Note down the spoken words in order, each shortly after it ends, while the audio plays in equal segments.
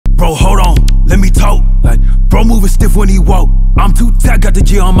Bro, hold on, let me talk. Like, bro moving stiff when he walk. I'm too tack, got the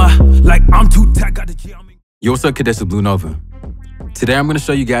G on my. Like, I'm too tack, got the G on me. Yo, what's up, cadets of Blue Nova? Today I'm going to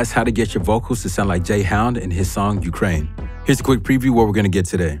show you guys how to get your vocals to sound like Hound in his song Ukraine. Here's a quick preview of what we're going to get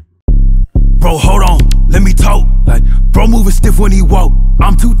today. Bro, hold on, let me talk. Like, bro moving stiff when he walk.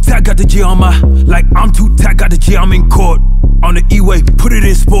 I'm too tack, got the G on my. Like, I'm too tack, got the G, I'm in court. On the E-way, put it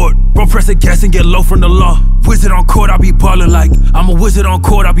in sport. Bro, press the gas and get low from the law. Wizard on court, I be ballin' like. I'm a wizard on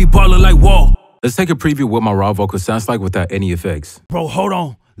court, I be ballin' like wall. Let's take a preview of what my raw vocal sounds like without any effects. Bro, hold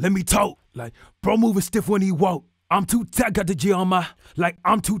on, let me talk. Like, bro moving stiff when he walk. I'm too tack, got the G on my. Like,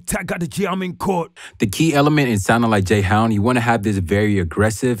 I'm too tack, got the G, I'm in court. The key element in sounding like Hound, you want to have this very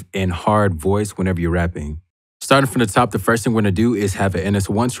aggressive and hard voice whenever you're rapping. Starting from the top, the first thing we're going to do is have an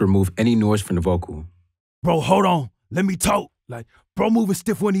NS1 to remove any noise from the vocal. Bro, hold on, let me talk. Like, bro moving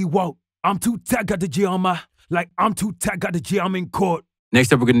stiff when he walk. I'm too tack, got the G on my. Like, I'm too tack, got the G, I'm in court.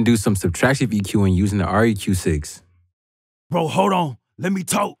 Next up, we're going to do some subtractive EQing using the REQ6. Bro, hold on, let me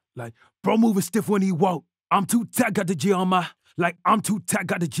talk. Like, bro moving stiff when he walk. I'm too tack, got the G on my. Like, I'm too tack,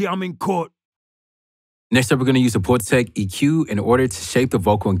 got the G, I'm in court. Next up, we're going to use the Portec EQ in order to shape the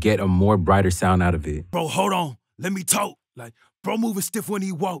vocal and get a more brighter sound out of it. Bro, hold on, let me talk. Like, bro moving stiff when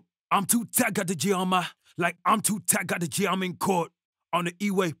he walk. I'm too tack, got the G on my. Like, I'm too tack, got the G, I'm in court. On the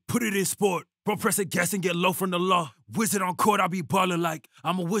E-way, put it in sport. Bro, press the gas and get low from the law. Wizard on court, I be ballin' like.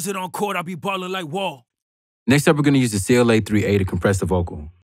 I'm a wizard on court, I be ballin' like wall. Next up, we're going to use the CLA3A to compress the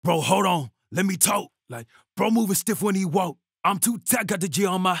vocal. Bro, hold on, let me talk. Like, bro moving stiff when he walk. I'm too tack, got the G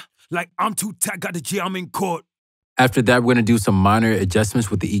on my. Like, I'm too tack, got the G, I'm in court. After that, we're going to do some minor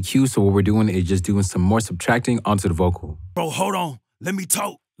adjustments with the EQ. So what we're doing is just doing some more subtracting onto the vocal. Bro, hold on, let me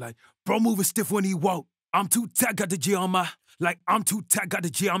talk. Like, bro moving stiff when he walk. I'm too tack, got the G on my. Like, I'm too tack, got the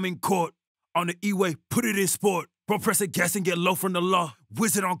G, I'm in court. On the E-way, put it in sport. Bro, press the gas and get low from the law.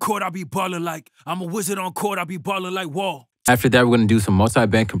 Wizard on court, I be ballin' like. I'm a wizard on court, I be ballin' like wall. After that, we're going to do some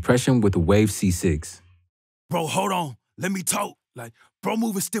multi-band compression with the Wave C6. Bro, hold on, let me talk. Like, bro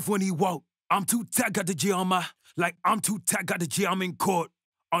moving stiff when he walk. I'm too tack, got the G on my. Like, I'm too tack, got the G, I'm in court.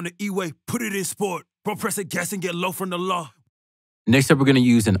 On the E-way, put it in sport. Bro, press the gas and get low from the law. Next up, we're going to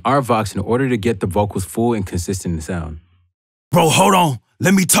use an RVOCs in order to get the vocals full and consistent in sound. Bro, hold on,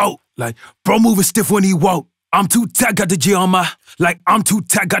 let me talk. Like, bro moving stiff when he walk. I'm too tack, got the G on my. Like, I'm too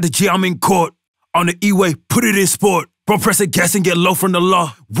tack, got the G, I'm in court. On the E-way, put it in sport. Bro, press the gas and get low from the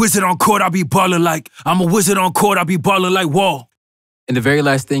law. Wizard on court, I be ballin' like. I'm a wizard on court, I be ballin' like wall. And the very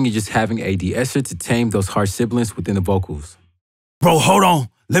last thing is just having a de-esser to tame those harsh sibilants within the vocals. Bro, hold on,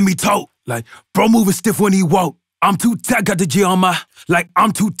 let me talk. Like, bro moving stiff when he walk. I'm too tack, got the G on my. Like,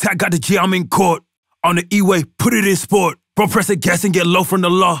 I'm too tack, got the G, I'm in court. On the E-way, put it in sport. Bro, press the gas and get low from the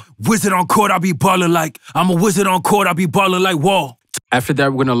law. Wizard on court, I be ballin' like. I'm a wizard on court, I be ballin' like wall. After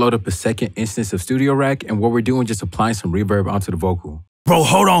that, we're going to load up a second instance of Studio Rack, and what we're doing is just applying some reverb onto the vocal. Bro,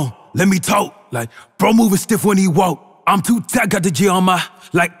 hold on, let me talk. Like, bro moving stiff when he walk. I'm too tack, got the G on my.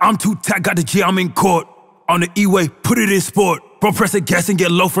 Like, I'm too tack, got the G, I'm in court. On the E-way, put it in sport. Bro, press the gas and get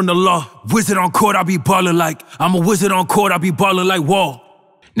low from the law. Wizard on court, I be ballin' like. I'm a wizard on court, I be ballin' like wall.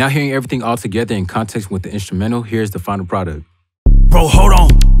 Now hearing everything all together in context with the instrumental, here's the final product. Bro, hold on,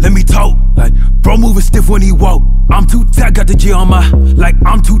 let me talk. Like, bro moving stiff when he walk. I'm too tack, got the G on my. Like,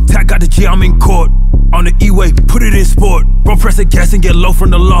 I'm too tack, got the G, I'm in court. On the E-way, put it in sport. Bro, press the gas and get low from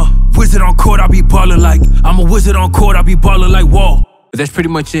the law. Wizard on court, I be ballin' like. I'm a wizard on court, I be ballin' like wall. But that's pretty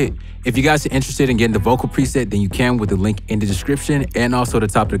much it. If you guys are interested in getting the vocal preset, then you can with the link in the description and also the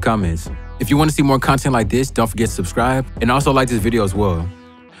top of the comments. If you want to see more content like this, don't forget to subscribe and also like this video as well.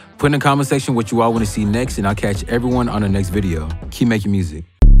 Put in the comment section what you all want to see next, and I'll catch everyone on the next video. Keep making music.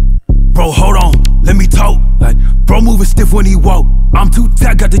 Bro, hold on, let me talk. Like, bro moving stiff when he walk. I'm too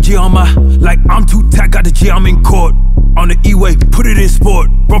tack, got the G on my. Like, I'm too tack, got the G, I'm in court. On the E-way, put it in sport.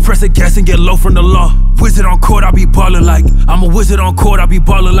 Bro, press the gas and get low from the law. Wizard on court, I be ballin' like. I'm a wizard on court, I be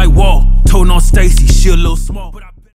ballin' like wall. Toting on Stacy, she a little small.